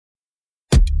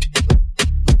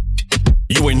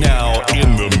You are now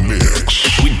in the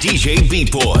mix with DJ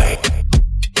B-Boy.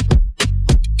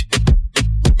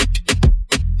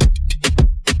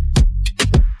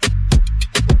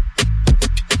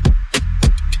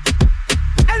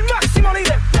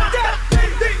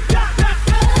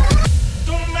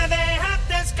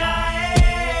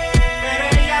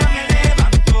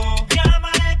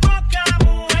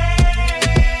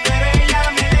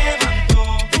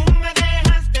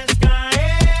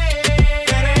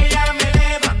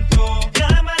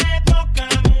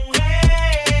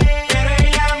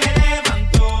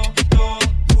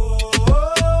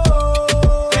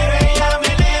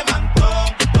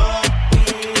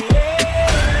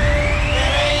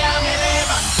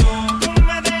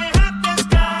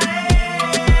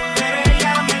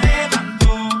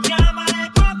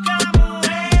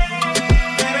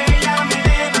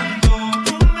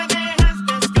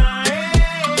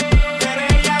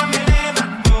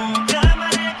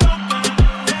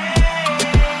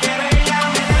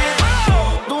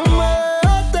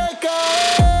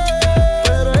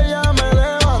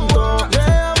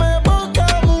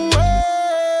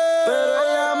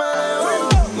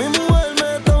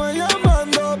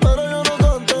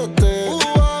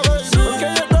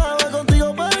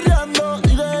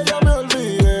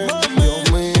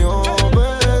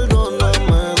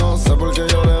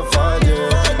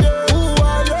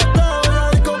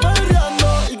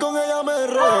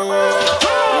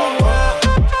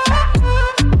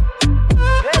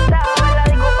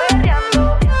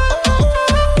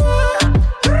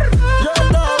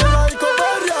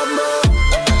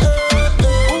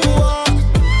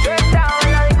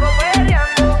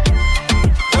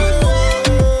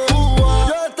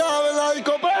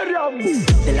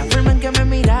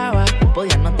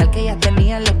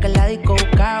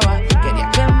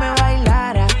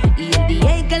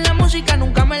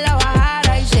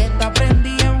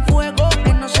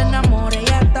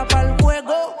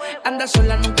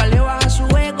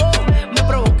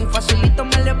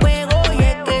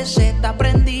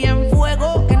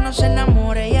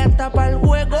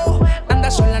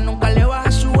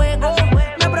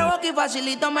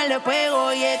 Facilito me le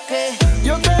pego y es que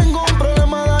yo tengo un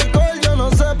problema de alcohol, yo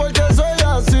no sé por qué soy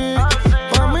así.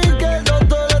 Pa' mí que el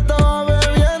doctor estaba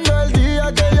bebiendo el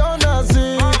día que yo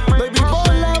nací. Baby,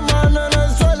 pon la mano en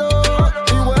el suelo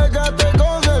y huélgate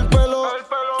con el pelo.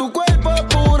 Tu cuerpo es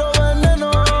puro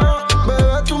veneno,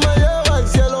 bebé, tú me llevas al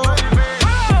cielo.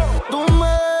 Tú me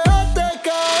dejaste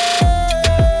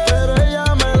caer, pero ella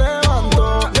me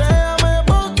levantó. Déjame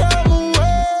poca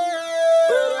mujer,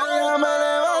 pero ella me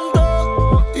levantó.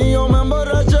 Y yo me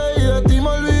emborraché y de ti me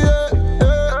olvidé.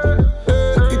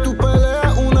 Y tú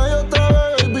peleas una y otra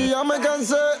vez, baby, ya me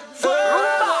cansé.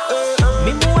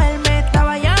 mi mujer me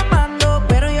estaba llamando,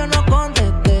 pero yo no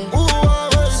contesté.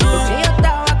 Porque yo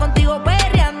estaba contigo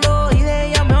perreando y de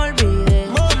ella me olvidé.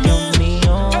 Dios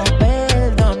mío,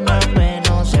 perdóname,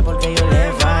 no sé por qué yo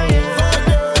le fallé.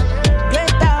 Yo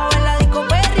estaba en la disco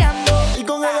perreando Y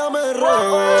con ella me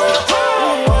regué.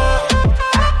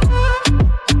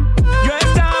 Yo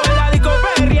estaba en la disco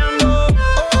perreando.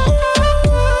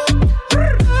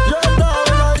 Yo estaba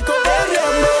en la disco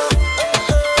perreando.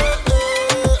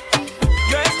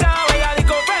 Yo estaba en la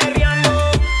disco perreando.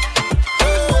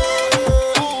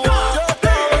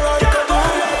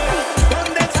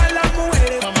 ¿Dónde están las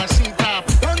mujeres, mamacita?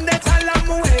 ¿Dónde están las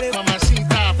mujeres,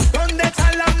 mamacita? ¿Dónde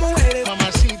están las mujeres,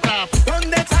 mamacita?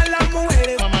 ¿Dónde están las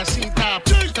mujeres, mamacita?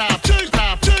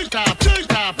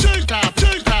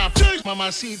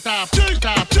 Mamacita,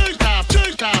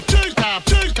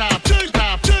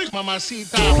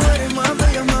 mamacita. Tú eres más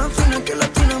bella, más fina que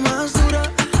latina, más dura.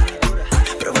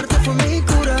 Probarte fue mi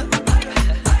cura.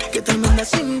 Qué tremenda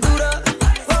cintura.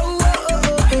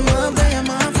 Más bella,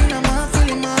 más fina, más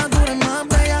fina, más dura, más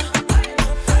bella.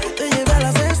 Te llevé a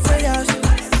las estrellas,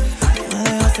 me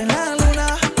dejaste en la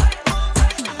luna.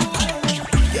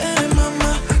 Quiere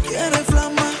mamá, quiere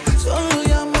flama, solo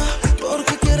llama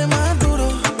porque quiere más duro.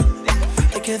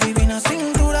 Ay, qué divina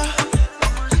cintura.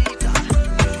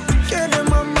 Quiere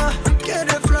mamá,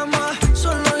 quiere flama,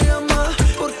 solo llama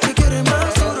porque quiere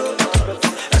más duro.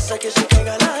 Hasta que se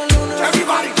caiga la luna.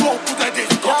 Everybody go to the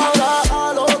disco. Y ahora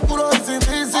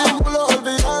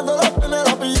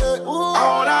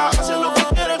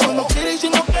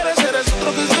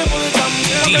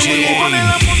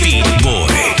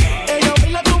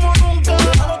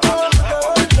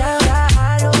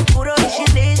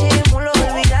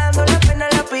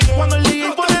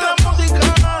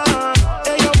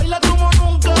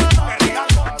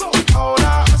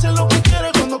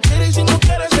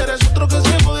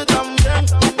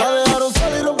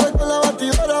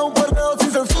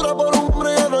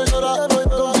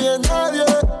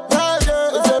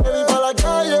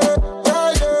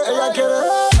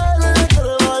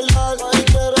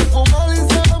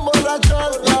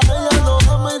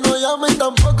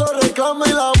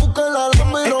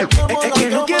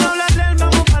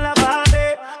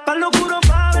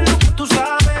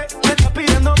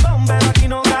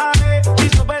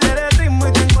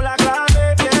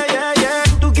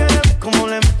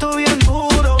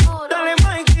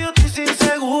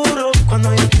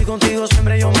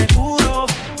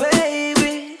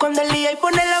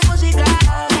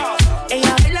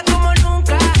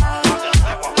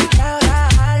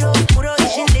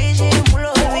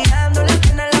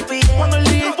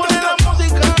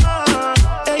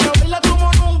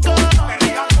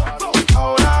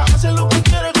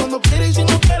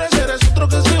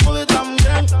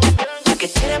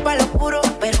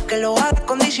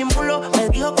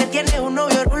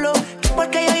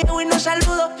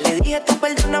tú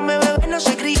perdóname, bebé, no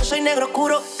soy gris, yo soy negro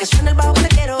oscuro. Que suena el bajo que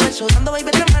te quiero ver, sudando,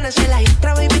 baby, te amanecer. La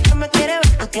otra baby que me quiere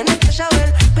ver, tú tienes que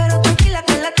saber. Pero tranquila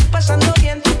que la estoy pasando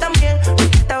bien, tú también.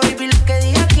 Esta baby lo que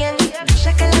diga quién. Yo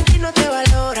sé que el latino te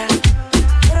valora,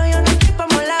 pero yo no estoy pa'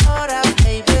 la hora,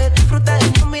 baby. Disfruta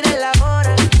de no mires la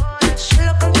hora.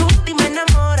 Solo con tu última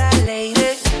enamora,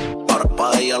 lady.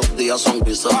 Pa' ella los días son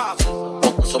grises,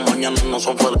 porque son mañanas no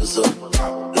son felices.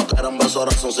 Lo que eran besos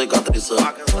ahora son cicatrices.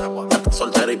 Estás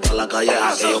soltera y pa' la calle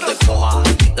a que yo te coja.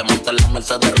 Te monte en la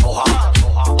Mercedes roja.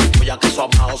 Ya que eso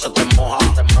abajo se te moja.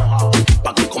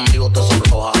 Pa' que conmigo te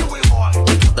sonroja.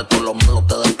 De todos los malos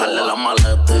te destarle la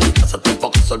maleta. Hace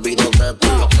tiempo que se olvidó de ti.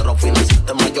 Yo quiero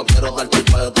financiarte más, yo quiero darte el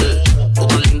peti. Tú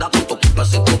tan linda con tu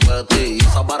cuerpecito peti. Y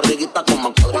esa barriguita con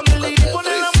más cuadrito que Tetris. Pone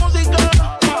la música,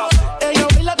 ella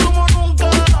baila como nunca.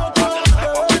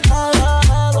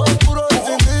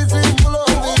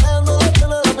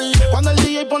 Cuando el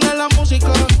DJ pone la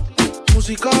música,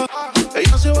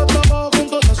 ella se va abajo con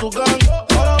toda su gang.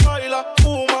 Ahora baila,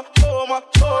 fuma, toma,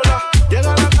 sola.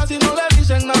 Llega a la casa y no le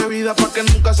dicen nada. Bebida pa' que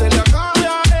nunca se le acabe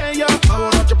a ella. A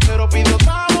borracho pero pide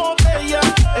otra botella.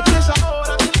 Es que esa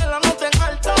hora tiene la nota en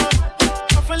alta.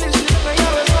 La felicidad me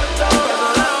llave suelta.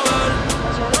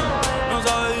 No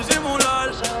sabe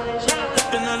disimular.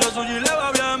 Tiene lo suyo y le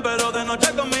va bien, pero de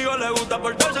noche conmigo le gusta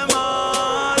portarse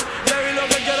mal. Baby lo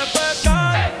que quiere es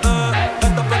pescar.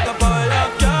 Esta puesta pa'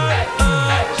 bellaquear.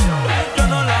 Yo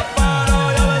no la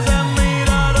paro y a veces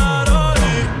mira raro.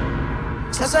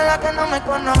 Se hace la que no me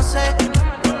conoce,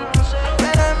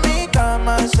 pero en mi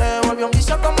cama se volvió un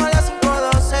vicio como a las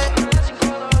 5:12.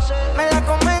 Me la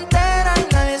come entera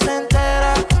y nadie se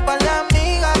entera. Un par de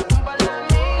amigas,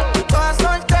 todas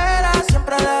solteras,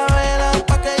 siempre la velan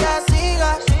pa' que ella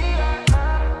siga.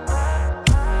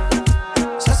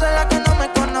 Se hace la que no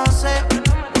me conoce,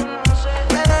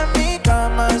 pero en mi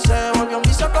cama se volvió un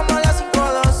vicio como a las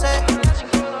 5:12.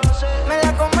 Me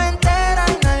la come entera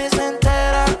y nadie se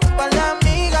entera. Un par de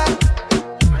amigas,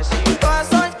 todas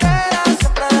solteras,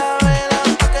 siempre la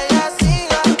velan pa' que ella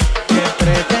siga. ¿Qué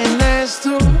pretendes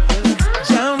tú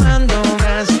llamándome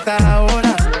hasta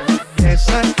ahora?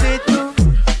 Esa actitud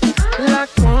la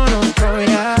conozco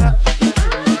ya.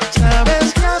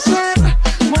 Sabes qué hacer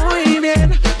muy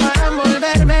bien para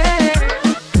envolverme,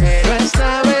 pero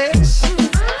esta vez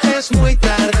es muy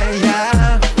tarde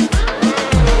ya.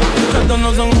 Estas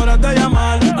no son horas de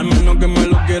llamar, al menos que me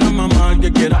lo quieras mamar,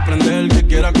 que quiera prender, que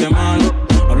quiera quemar.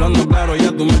 Hablando claro,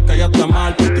 ya tú me callaste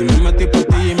mal. Y me metí por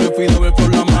ti y me fui doble por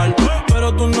la mal.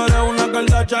 Pero tú no eres una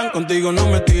Kardashian, contigo no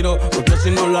me tiro, porque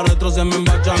si no las retro se me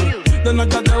embachan. De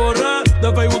noche te borré,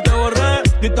 de Facebook te borré,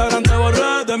 de Instagram te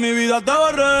borré, de mi vida te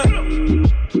borré.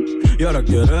 Y ahora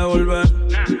quieres volver,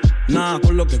 nada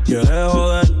con lo que quieres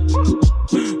joder.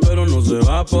 Pero no se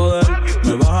va a poder,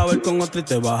 me vas a ver con otra y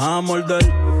te vas a morder.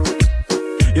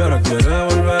 Y ahora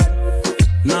quieres volver,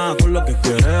 nada con lo que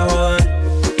quieres joder.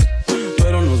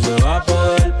 Pero no se va a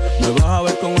poder, me vas a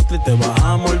ver con otra y te vas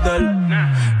a morder.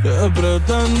 ¿Qué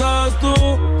pretendes tú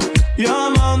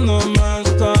llamándome a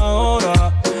esta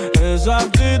hora? Esa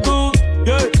actitud,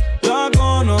 yeah, la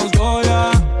conozco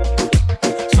ya.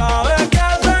 Sabes qué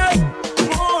hacer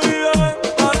muy bien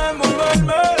para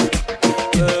envolverme,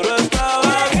 pero esta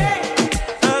vez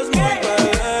es muy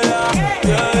bella.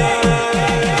 Yeah, yeah,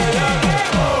 yeah.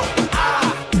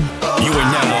 You are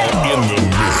now in the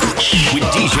mix with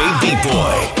DJ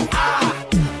B-Boy.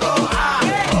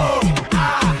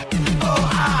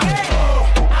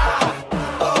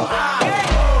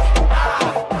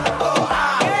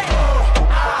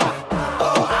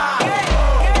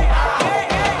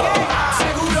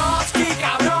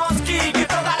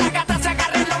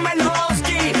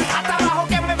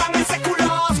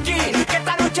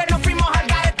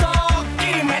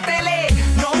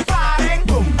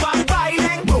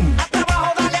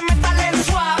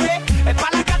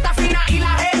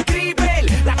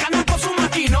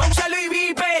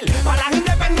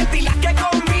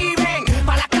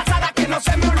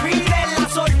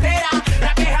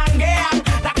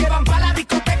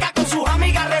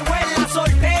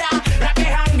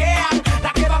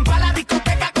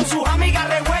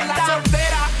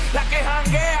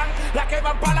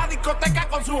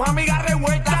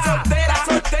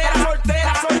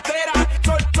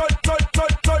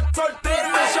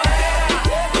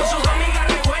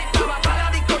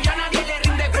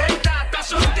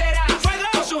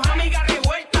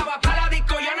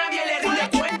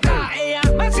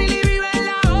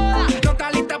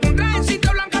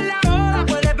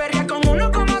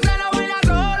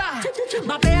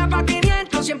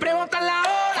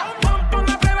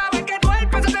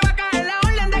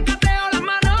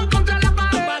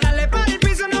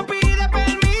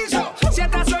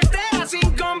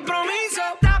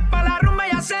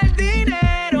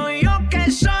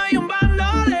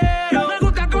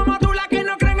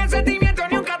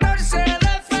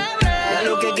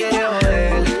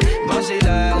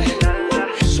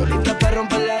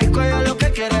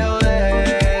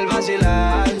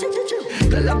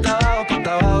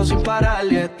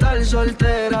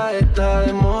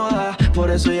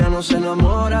 eso ya no se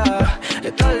enamora.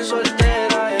 Estar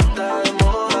soltera está de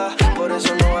moda, por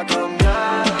eso no va a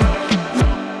cambiar.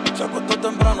 Se acostó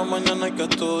temprano, mañana hay que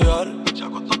estudiar. Se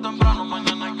acostó temprano,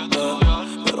 mañana hay que estudiar.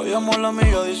 Pero llamó a la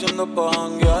amiga diciendo pa'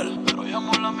 janguear. Pero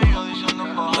llamó a la amiga diciendo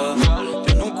pa' janguear.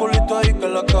 Tiene un culito ahí que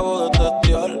le acabo de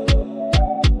testear.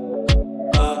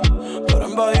 Pero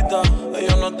en bajita,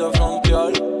 ella no es de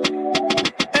frontear.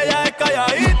 Ella es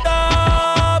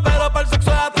calladita, pero para el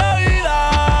sexo es atrevida.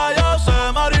 Yo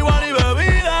sé marihuana y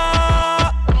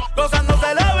bebida,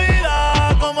 gozándose la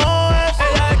vida como es.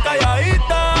 Ella es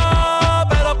calladita,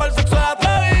 pero para el sexo es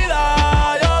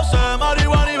atrevida. Yo sé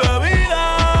marihuana y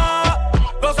bebida,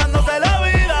 gozándose la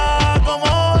vida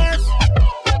como es.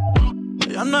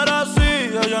 Ella no era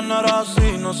así, ella no era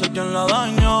así, no sé quién la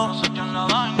dañó. No sé quién la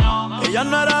dañó. Ella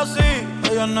no era así,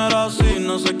 ella no era así,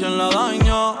 no sé quién la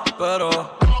dañó,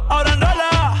 pero ahora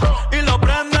enrola y lo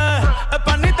prende. Es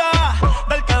panita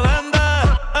del que vende.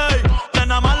 Ey, te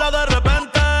enamora de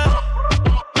repente.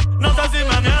 No sé si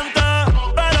me miente,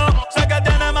 pero sé que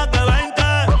tiene más de 20.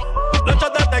 Los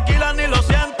shots de tequila ni lo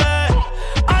siente.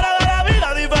 Ahora ve la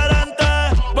vida diferente.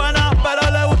 Buena,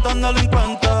 pero le gustan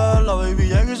delincuentes. La baby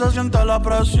llega y se siente la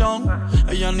presión.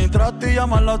 Ella ni trata y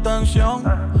llama la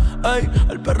atención. Ey,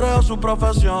 el perreo es su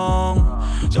profesión.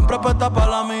 Siempre apuesta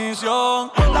para la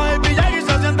misión. La baby llega y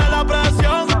se siente la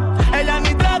presión. Ella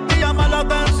ni trata y llama la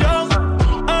atención.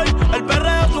 Ey, el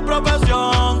perreo es su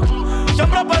profesión.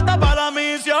 Siempre apuesta para la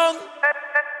misión.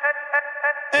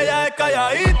 Ella es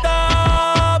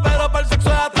calladita, pero para el sexo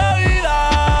es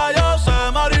atrevida. Yo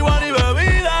sé marihuana y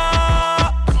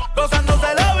bebida,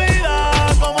 gozándose la vida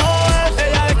como es.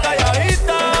 Ella es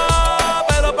calladita,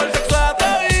 pero para el sexo es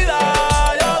atrevida.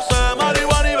 Yo sé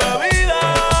marihuana y bebida,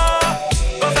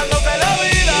 gozándose la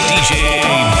vida. DJ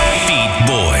Beat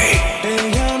Boy.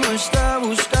 Ella no está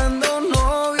buscando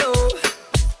novio,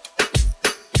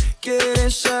 quiere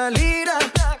salir a...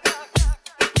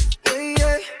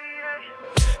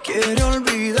 Quiere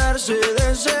olvidarse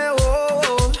de ese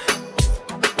bobo,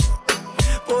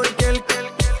 porque el que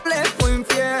le fue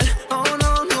infiel, oh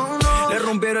no, no, no. Le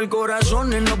rompieron el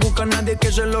corazón y no busca a nadie que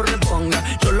se lo reponga.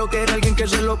 Solo quiere alguien que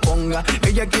se lo ponga.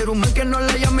 Ella quiere un man que no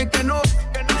la llame y que no,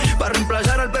 para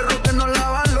reemplazar al perro que no la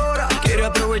valora. Quiere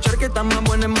aprovechar que está más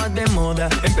buena y más de moda.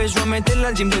 Empezó a meterla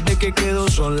al gym desde que quedó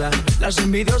sola. Las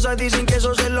envidiosas dicen que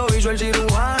eso se lo hizo el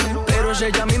cirujano, pero es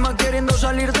ella misma queriendo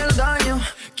salir del daño.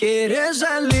 Quiere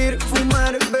salir,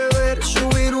 fumar, beber,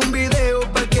 subir un video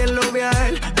pa' que lo vea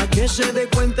él, pa' que se dé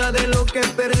cuenta de lo que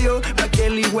perdió, pa' que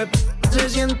el hijo se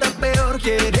sienta peor.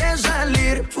 Quiere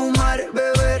salir, fumar,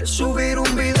 beber, subir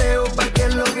un video pa' que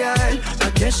lo vea él,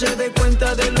 pa' que se dé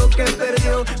cuenta de lo que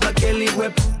perdió, pa' que el hijo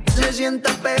se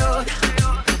sienta peor.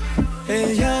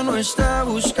 Ella no está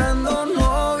buscando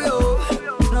novio,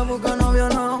 no busca novio,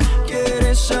 no.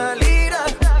 Quiere salir a...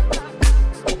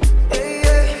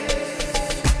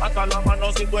 Hasta la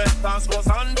mano si tú estás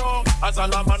gozando, hasta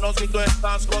la mano si tú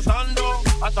estás gozando,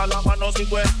 hasta la mano si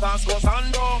tú estás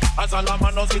gozando, hasta la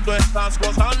mano si tú estás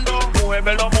gozando.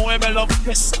 Muévelo, muévelo,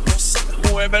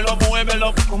 muévelo,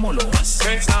 muévelo, ¿cómo lo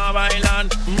haces? Ven a bailar,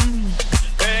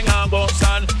 ven a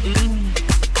gozar,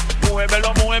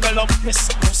 muévelo, muévelo,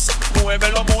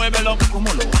 muévelo, muévelo,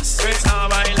 ¿cómo lo haces? Ven a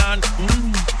bailar,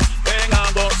 ven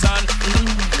a gozar.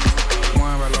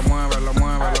 Muévelo, muévelo,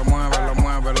 muévelo, muévelo,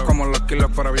 muévelo. Como los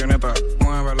kilos por avioneta.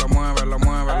 Muévelo, muévelo,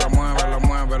 muévelo, muévelo,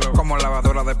 muévelo. Como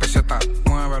lavadora de peseta.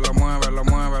 Muévelo, muévelo,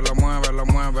 muévelo, muévelo,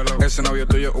 muévelo. Ese novio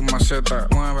tuyo es un maceta.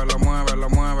 Muévelo, muévelo,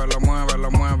 muévelo,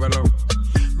 muévelo, muévelo.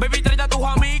 Baby, tráete a tus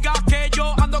amigas que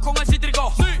yo ando con el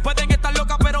cítrico. Sí. Pueden estar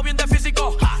locas pero bien de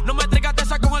físico. No me traigas de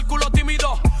esa con el culo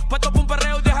tímido. Puesto pa' un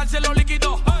perreo y dejárselo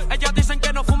líquido. Ellas dicen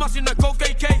que no fuma si no es con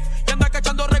KK. Y anda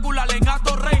cachando regular en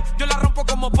Gato Rey. Yo la rompo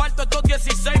como parto estos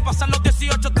 16. Pasan los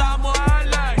 18 estamos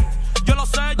online. Yo lo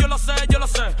sé, yo lo sé, yo lo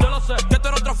sé, yo lo sé. Que tú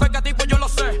eres otro feca tipo, yo lo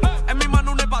sé. En mi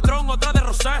mano una de patrón, otra de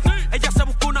rosé. Ella se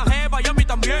busca una jeva y a mí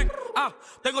también.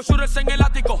 Tengo shooters en el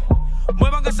ático.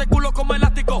 Muevan ese culo como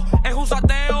elástico. Es un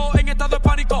sateo en estado de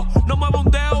pánico. No muevo un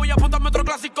dedo y apúntame otro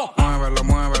clásico. Muévelo,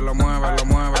 muévelo, muévelo,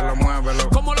 muévelo, muévelo.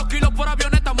 Como los kilos por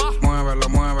avioneta más. Muévelo,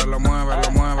 muévelo,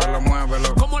 muévelo, muévelo,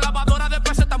 muévelo. Como lavadora de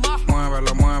peseta más.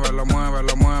 Muévelo, muévelo,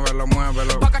 muévelo, muévelo,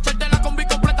 muévelo. Pa' cacharte la combi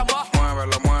completa más.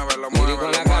 Muévelo, muévelo,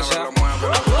 muévelo, muévelo,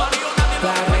 muévelo.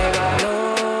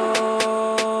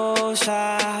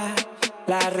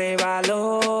 La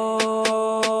rebalosa,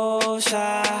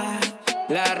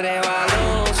 la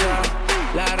rebalosa,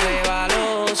 la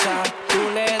rebalosa. Tú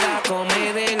le das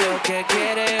comer de lo que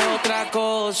quiere otra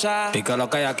cosa. Pica lo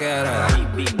que ella quiere.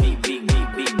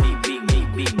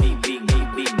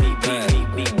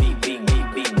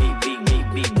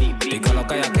 Pica lo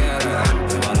que ella quiere.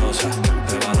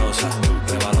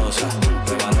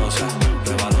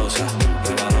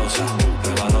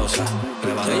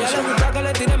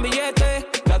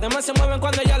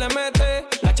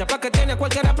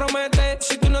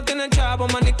 chavo,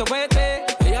 manito, vete.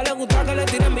 Ella le gusta que le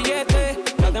tiren billetes.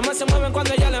 Las demás se mueven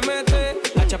cuando ella le mete.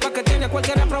 La chapa que tiene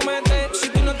cualquiera promete. Si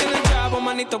tú no tienes chavo,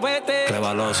 manito, vete.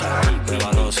 Rebalosa,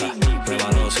 rebalosa,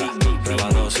 rebalosa,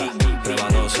 rebalosa,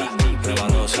 rebalosa,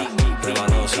 rebalosa,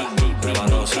 rebalosa,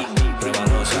 rebalosa,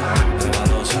 rebalosa,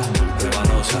 rebalosa,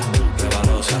 rebalosa,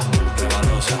 rebalosa,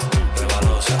 rebalosa,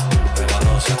 rebalosa, rebalosa,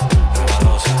 rebalosa.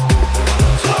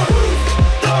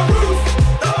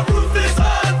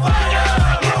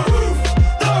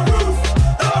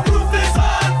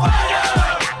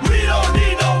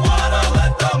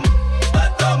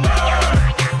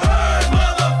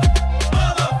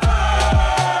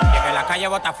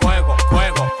 Bota fuego,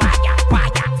 fuego, falla,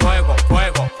 falla, fuego,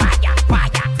 fuego, falla,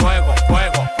 falla, fuego,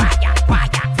 fuego, falla,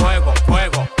 falla, fuego,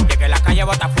 fuego. Llegué a la calle,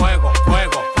 bota fuego,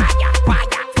 fuego, falla,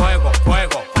 falla, fuego,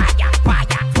 fuego, falla,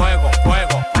 falla, fuego,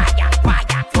 fuego, falla,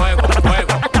 falla, fuego,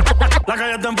 fuego. La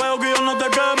calle está en fuego, que yo no te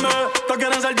queme. Todos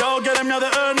quieren ser yo, quieren mi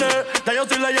ADN. Ya yo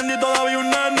soy leyenda y todavía un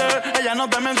nene. Ella no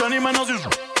te menciona ni menos si se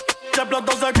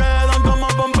platos se quedan como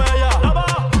Pompeya.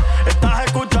 Estás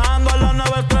escuchando a la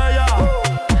nueva estrella.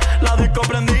 Disco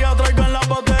prendía, traigo en la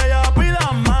botella.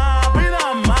 Pidan más,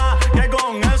 que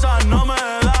con esa no me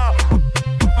da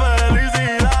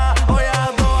felicidad. Hoy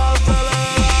a todas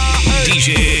acelerar.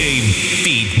 DJ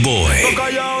Beat Boy. Los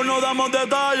callados no damos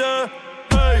detalles.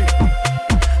 Hey.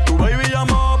 Tu baby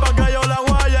llamó pa' que yo la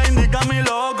guaye. Indica mi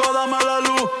loco, dame la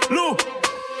luz. Luz,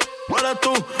 eres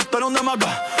tú, tú eres un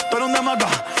demaca, tú eres un demaca,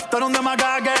 tú eres un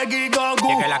demaca que Kikoku.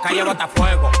 Llegué a la calle, bota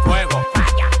fuego, fuego,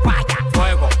 falla, falla,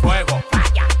 fuego, fuego.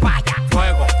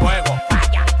 Fuego, fuego,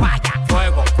 falla, falla,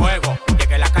 fuego, fuego.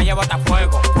 Llegué a la calle, bota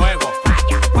fuego, fuego,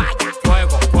 falla, falla,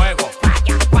 fuego, fuego,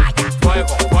 falla, falla,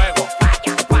 fuego, fuego,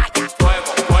 falla, falla,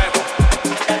 fuego, fuego.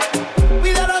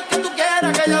 Pide lo que tú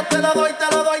quieras, que yo te lo doy, te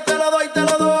lo doy, te lo doy, te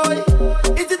lo doy.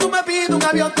 Y si tú me pides un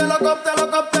avión, te lo compro.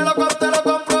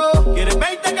 ¿Quieres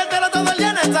 20 que te lo todo el día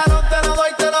en el salón? Te lo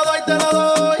doy, te lo doy, te lo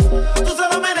doy. Tú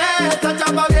solo meneas esta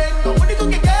chapa bien, lo único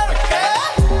que quiero es que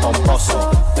pomposo,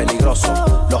 peligroso.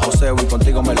 Los joseo y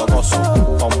contigo me lo gozo.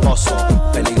 Pomposo,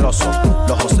 peligroso.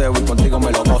 Los joseo y contigo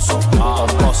me lo gozo.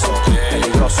 Pomposo,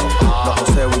 peligroso. Los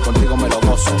joseo y contigo me lo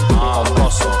gozo.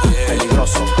 Pomposo,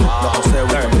 peligroso. Los joseo y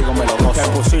contigo me lo gozo. Te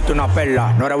pusiste una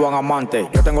perla, no eres buen amante.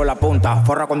 Yo tengo la punta,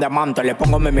 forra con diamante. Le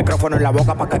pongo mi micrófono en la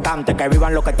boca pa' que cante. Que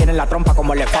vivan los que tienen la trompa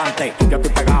como elefante. Yo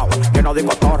estoy pegado, yo no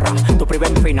digo torra. Tu priva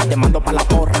en fina, te mando pa' la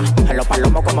porra. En los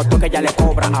palomos como tú que ya le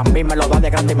cobra. A mí me lo da de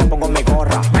grande y me pongo mi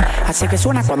gorra. Así que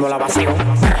suena cuando la vacío.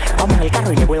 Vamos en el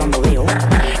carro y le voy dando deo.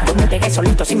 Yo me pegué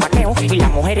solito sin vaqueo. Y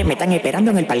las mujeres me están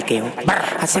esperando en el parqueo.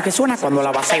 Así que suena cuando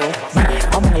la vaceo.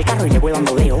 Vamos en el carro y le voy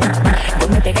dando deo. Yo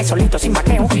me pegué solito sin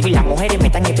vaqueo. Y las mujeres me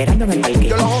están esperando en el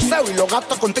parqueo. yo los joseo y los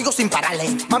gasto contigo sin pararle.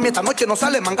 Mami, esta noche no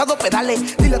sale mangado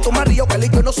pedales. Dile a tu marido que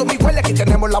yo no soy igual. Aquí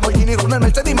tenemos la Lamborghini, Runa,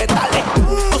 Mercedes y metales.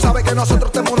 Tú sabes que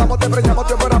nosotros te mudamos, te preñamos,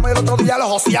 te operamos y el otro día los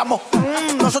joseamos.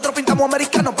 Nosotros pintamos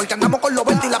americanos porque andamos con los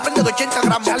 20 y la prende de 80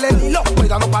 gramos. Dale el hilo,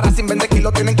 cuidado para sin vender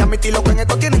kilos. Tienen que admitirlo que en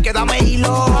esto tienen que darme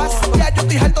hilo. Ya yo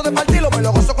estoy harto de partirlo, me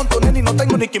lo gozo con tu nene y no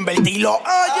tengo ni que invertirlo.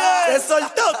 Oye, te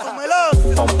soltó,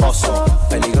 cómelo. Pomposo,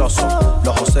 peligroso.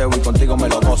 Los joseo y contigo me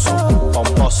lo gozo.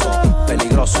 Pomposo,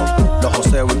 peligroso. Los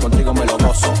joseo y contigo me lo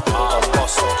gozo.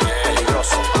 Pomposo,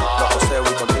 peligroso. Los joseo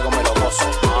y contigo me lo gozo.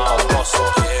 Pomposo,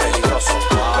 peligroso.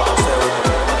 Los joseo y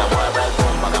contigo me lo gozo.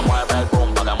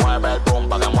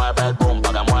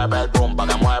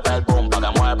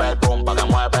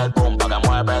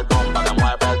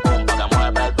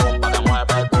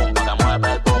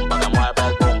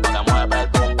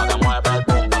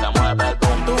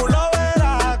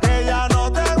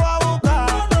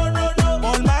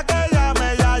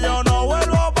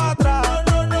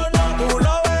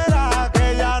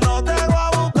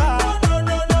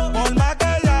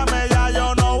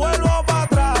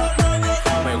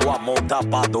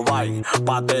 Pa' Dubai,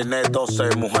 pa' tener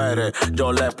 12 mujeres.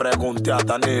 Yo le pregunté a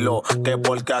Danilo que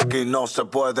por qué aquí no se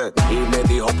puede. Y me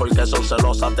dijo porque son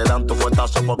celosas, te dan tu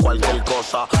fuetazo por cualquier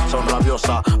cosa. Son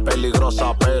rabiosas,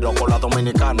 peligrosas, pero con la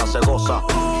dominicana se goza.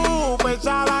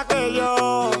 Pensaba que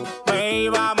yo me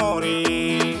iba a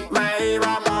morir. Me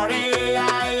iba a morir,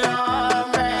 ay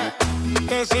hombre.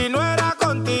 Que si no era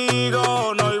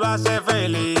contigo no iba a ser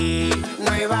feliz.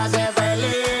 No iba a ser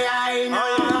feliz, ay no.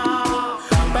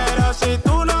 Pero si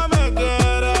tú no me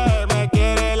quieres, me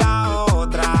quiere la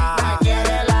otra. Me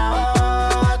quiere la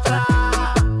otra.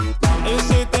 Y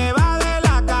si te vas de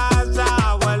la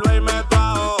casa, vuelvo y meto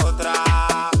a otra.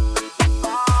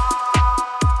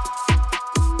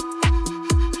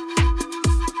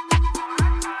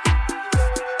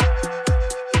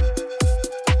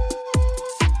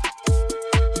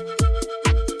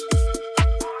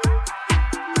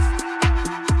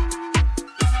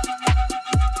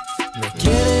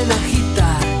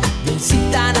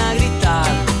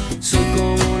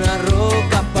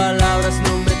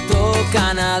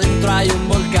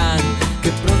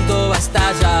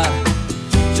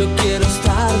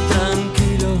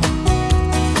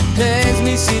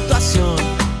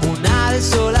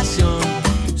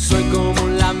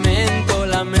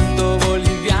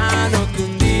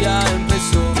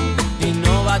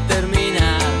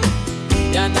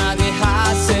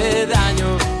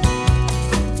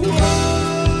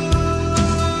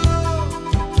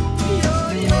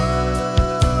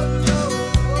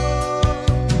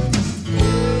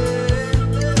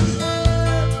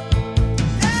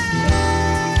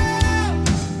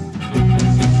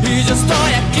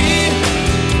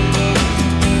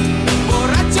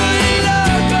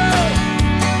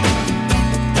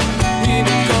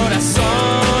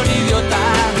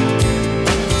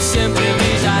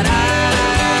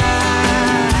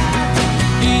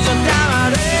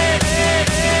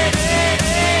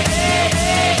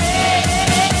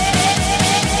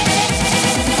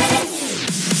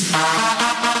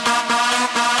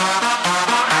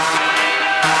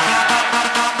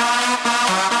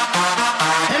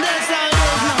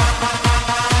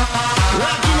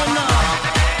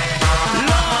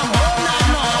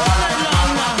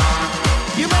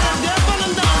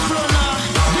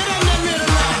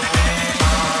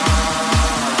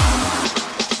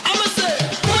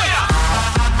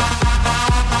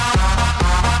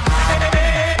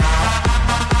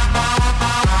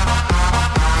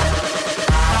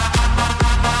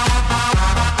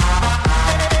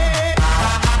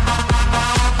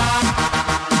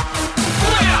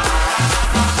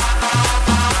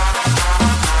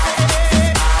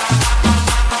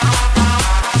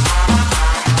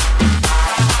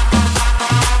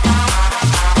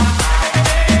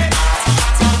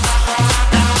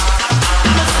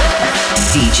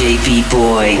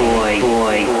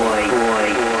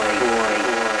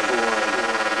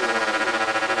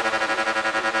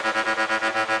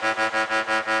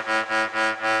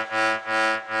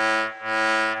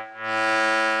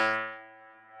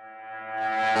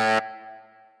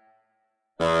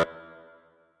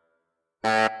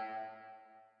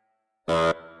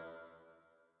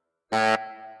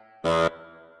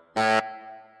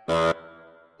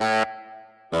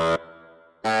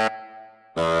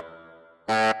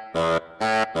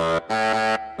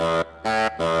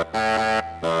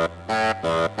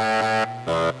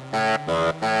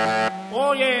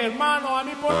 Oye, hermano, a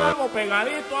mí por algo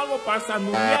pegadito, algo para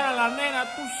sandulear a la nena,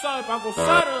 tú sabes, para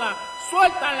gozarla.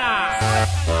 ¡Suéltala!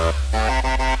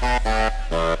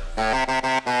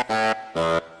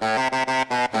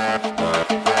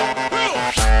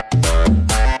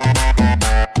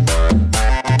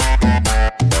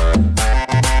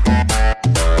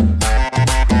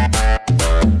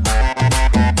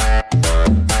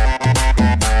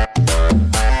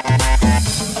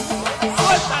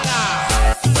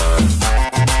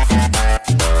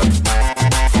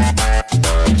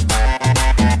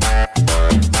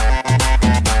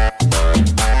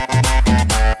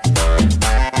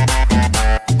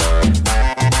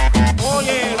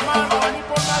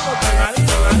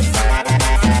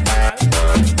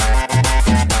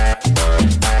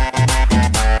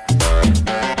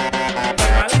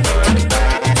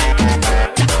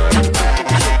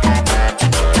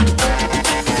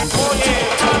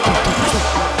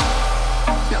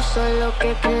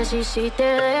 Si te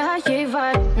dejas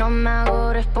llevar, no me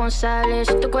hago responsable.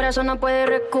 Si tu corazón no puede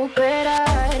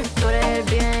recuperar, tú eres el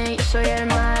bien, yo soy el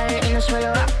mal. Y no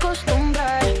suelo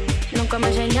acostumbrar, nunca me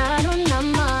enseñaron nada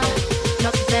más.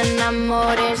 No te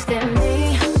enamores de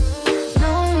mí.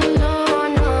 No, no,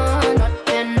 no, no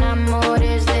te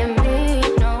enamores de mí.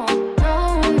 No,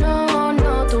 no, no,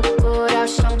 no, tu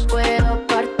corazón puedo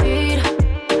partir.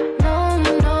 No,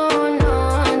 no,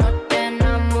 no, no te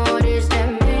enamores de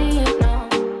mí.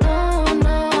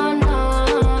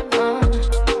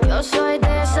 Yo soy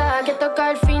de esa que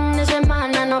toca el fin de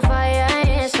semana, no falla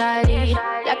en salir.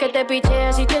 La que te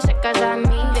pichea si te secas a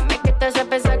mí. Dime que te hace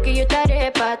pensar que yo te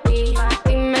haré pa' ti.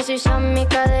 Dime si son mi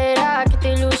cadera que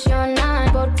te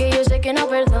ilusionan, porque yo sé que no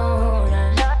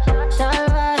perdonan.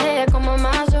 Salvaje como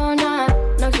Amazona,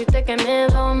 no existe que me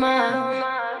doma.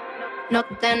 No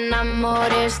te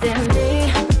enamores de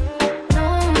mí.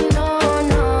 No, no,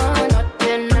 no, no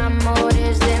te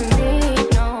enamores de mí.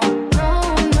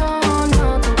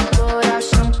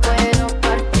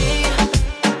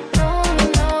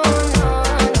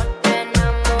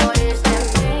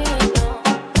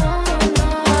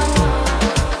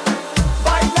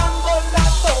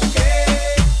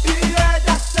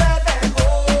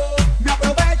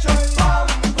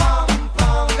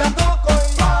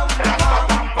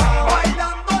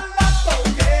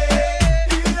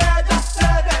 Y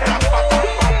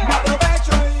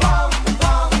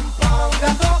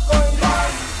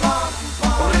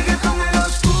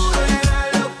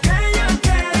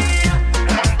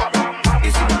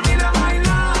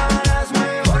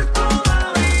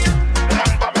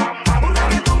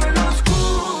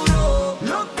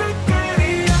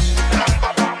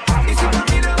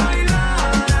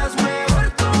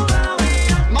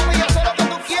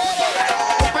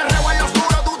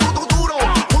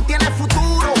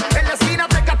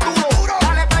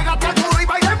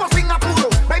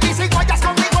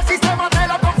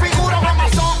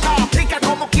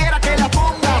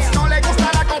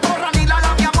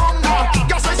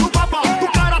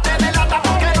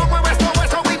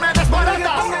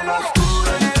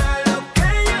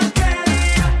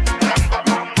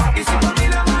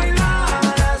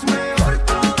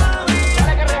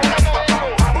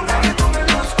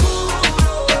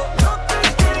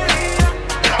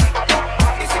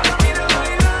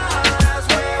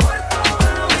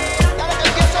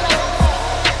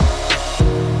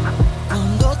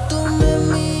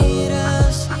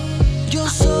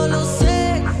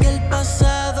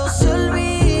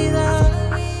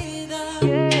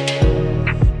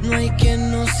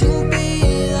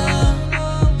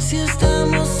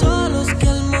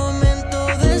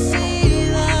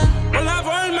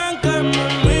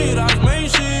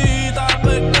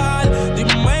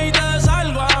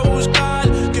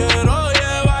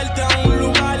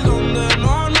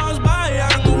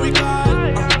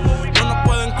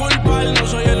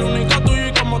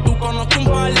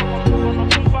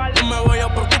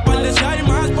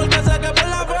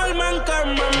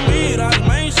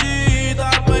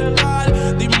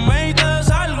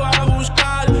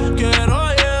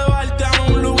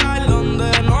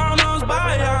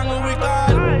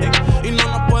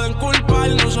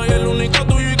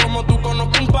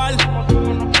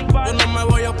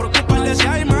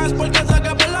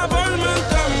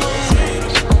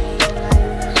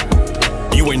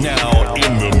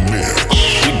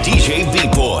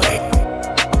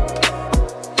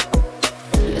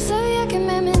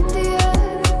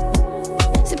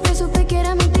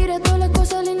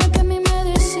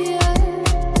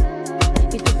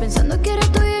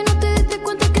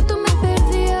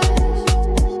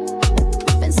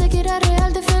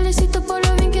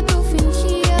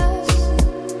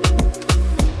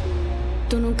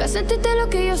Tú nunca sentiste lo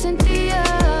que yo sentía.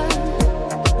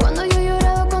 Cuando yo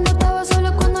lloraba, cuando estaba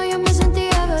solo, cuando yo me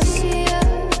sentía vacía.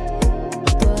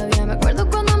 Todavía me acuerdo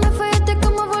cuando me fallaste,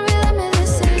 cómo fue olvidarme de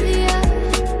ese día.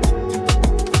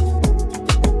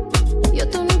 Yo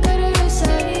tú nunca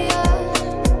regresaría.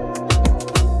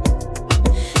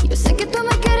 Yo sé que tú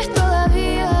me quieres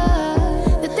todavía.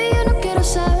 De ti yo no quiero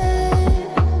saber.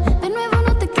 De nuevo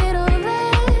no te quiero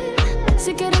ver.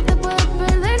 Si quieres te puedes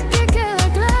perder, que queda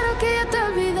claro que ya te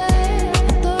olvidé.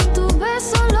 Todos tus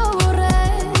besos los borré,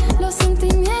 los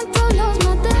sentimientos los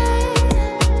maté.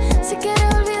 Si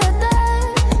quieres olvídate,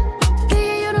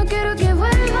 que yo no quiero que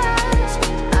vuelvas.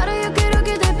 Ahora yo quiero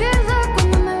que te pierdas.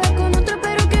 Cuando me ves con otro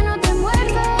pero que no te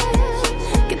muerdas.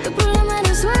 Que tu problema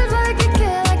resuelva, que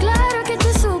queda claro que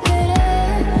te superé.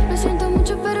 Lo siento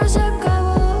mucho pero se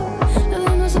acabó. Lo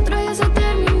de nosotros ya se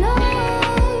terminó.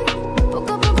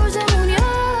 Poco a poco se murió.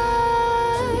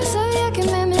 Yo sabía que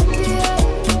me mentía.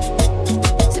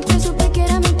 Siempre supe que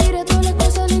era mentira todas las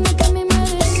cosas lindas que a mí me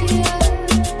decía.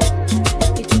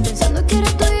 Y tú pensando que era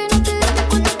tuyo y no te diste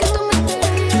cuenta que tú me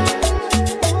perdías.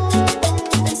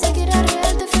 Pensé que era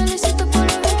real, te felicito por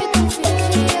lo bien que te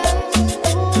fingías.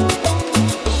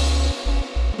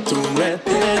 Tú me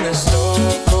tienes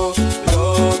loco,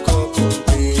 loco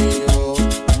contigo.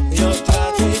 Yo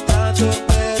trato y trato,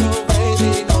 pero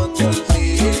baby no te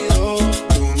olvido.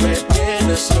 Tú me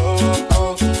tienes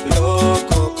loco,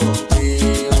 loco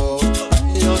contigo.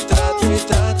 Yo trato y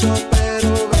trato, pero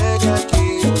baby aquí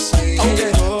yo sigo.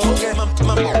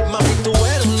 Mami, tú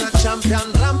eres una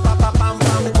champion, rampa, pa, pam,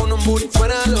 pam, con un booty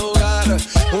fuera del hogar.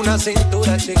 Una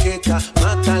cintura chiquita,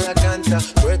 mata la cancha,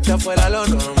 puesta fuera lo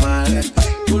normal.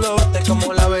 Tú lo bates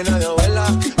como la vena de abuela.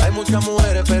 Hay muchas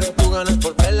mujeres, pero tú ganas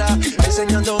por vela.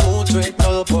 Enseñando mucho y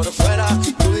todo por fuera.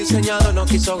 Tu diseñador no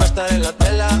quiso gastar en la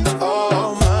tela.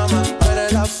 Oh, mama, tú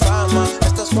eres la fama.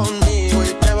 Estás conmigo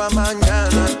y te va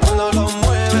mañana. Cuando lo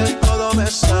mueves, todo me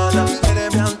sana.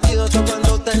 Eres mi antídoto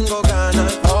cuando tengo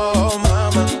ganas. Oh,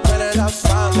 mama, tú eres la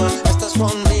fama. Estás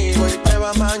conmigo y te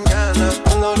va mañana.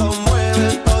 Cuando lo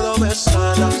mueves, todo me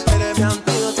sana. Eres mi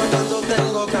antídoto cuando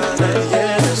tengo ganas.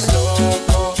 Eres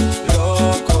loco,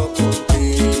 loco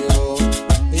contigo.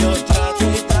 Yo trato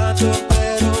y trato,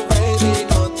 pero baby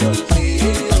no te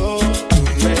olvido. Tú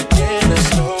me tienes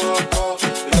loco,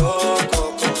 loco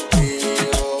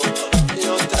contigo.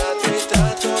 Yo trato y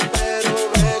trato, pero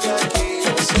baby aquí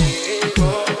yo sigo.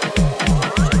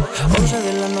 11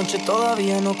 de la noche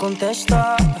todavía no contesta.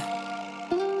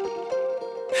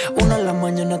 1 de la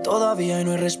mañana todavía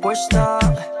no hay respuesta.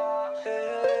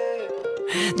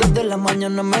 2 de la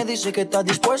mañana me dice que está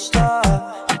dispuesta.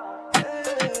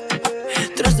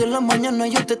 3 de la mañana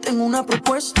yo te tengo una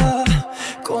propuesta.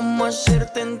 ¿Cómo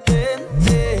hacerte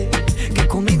entender que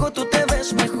conmigo tú te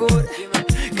ves mejor?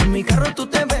 Que en mi carro tú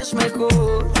te ves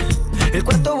mejor. El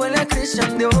cuarto huele a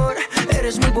Christian Dior.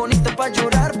 Eres muy bonita para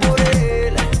llorar por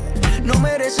él. No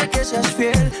merece que seas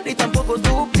fiel, ni tampoco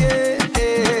tu piel.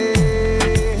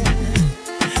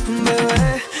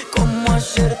 Bebé, ¿cómo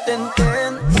hacerte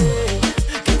entender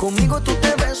que conmigo tú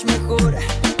te ves mejor?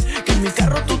 Que en mi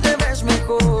carro tú te ves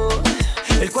mejor.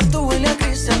 El cuarto huele a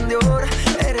Christian Dior.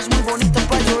 Eres muy bonita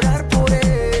para llorar por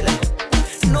él.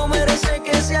 No merece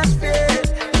que seas fiel,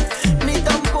 ni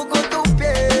tampoco tu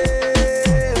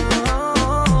piel.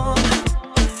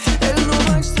 Él no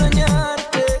va a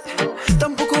extrañarte,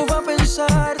 tampoco va a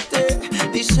pensarte.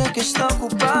 Dice que está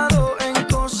ocupado en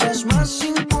cosas más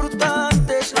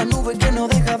importantes. La nube que no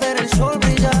deja ver el sol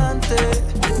brillante.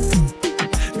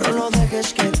 No lo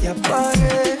dejes que te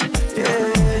apague,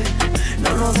 yeah. No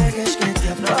lo dejes que te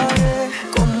apague.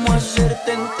 ¿Cómo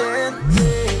hacerte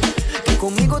entender que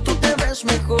conmigo tú te ves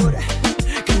mejor?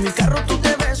 Que en mi carro tú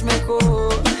te ves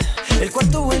mejor. El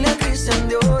cuarto huele a Christian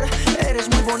Dior. Eres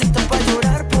muy bonita para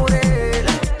llorar por él.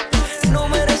 No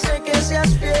merece que seas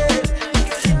fiel,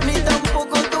 ni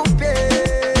tampoco tu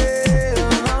piel.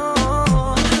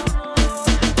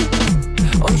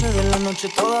 11 de la noche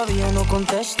todavía no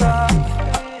contesta.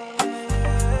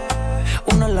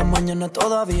 1 de la mañana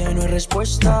todavía no hay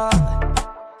respuesta.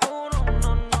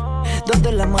 2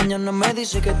 de la mañana me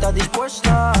dice que está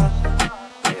dispuesta.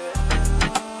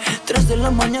 3 de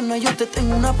la mañana yo te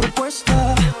tengo una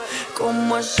propuesta.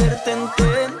 ¿Cómo hacerte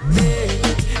entender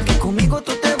que conmigo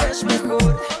tú te ves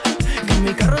mejor? Que en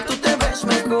mi carro tú te ves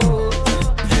mejor.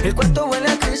 El cuarto huele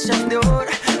a Christian Dior.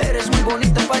 Eres muy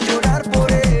bonita para llorar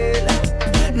por él.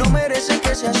 No merece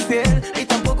que seas fiel, ni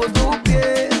tampoco tu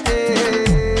piel.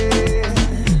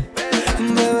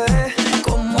 Bebé,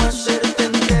 ¿cómo hacerte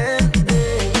entender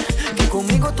que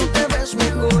conmigo tú te ves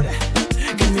mejor?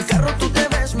 Que en mi carro tú te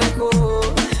ves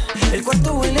mejor. El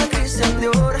cuarto huele a Christian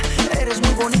Dior. Eres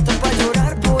muy bonita para llorar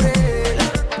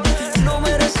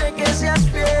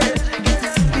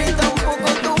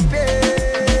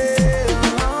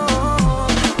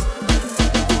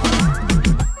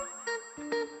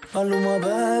Maluma,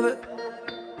 baby,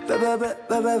 baby,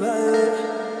 baby,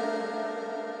 baby.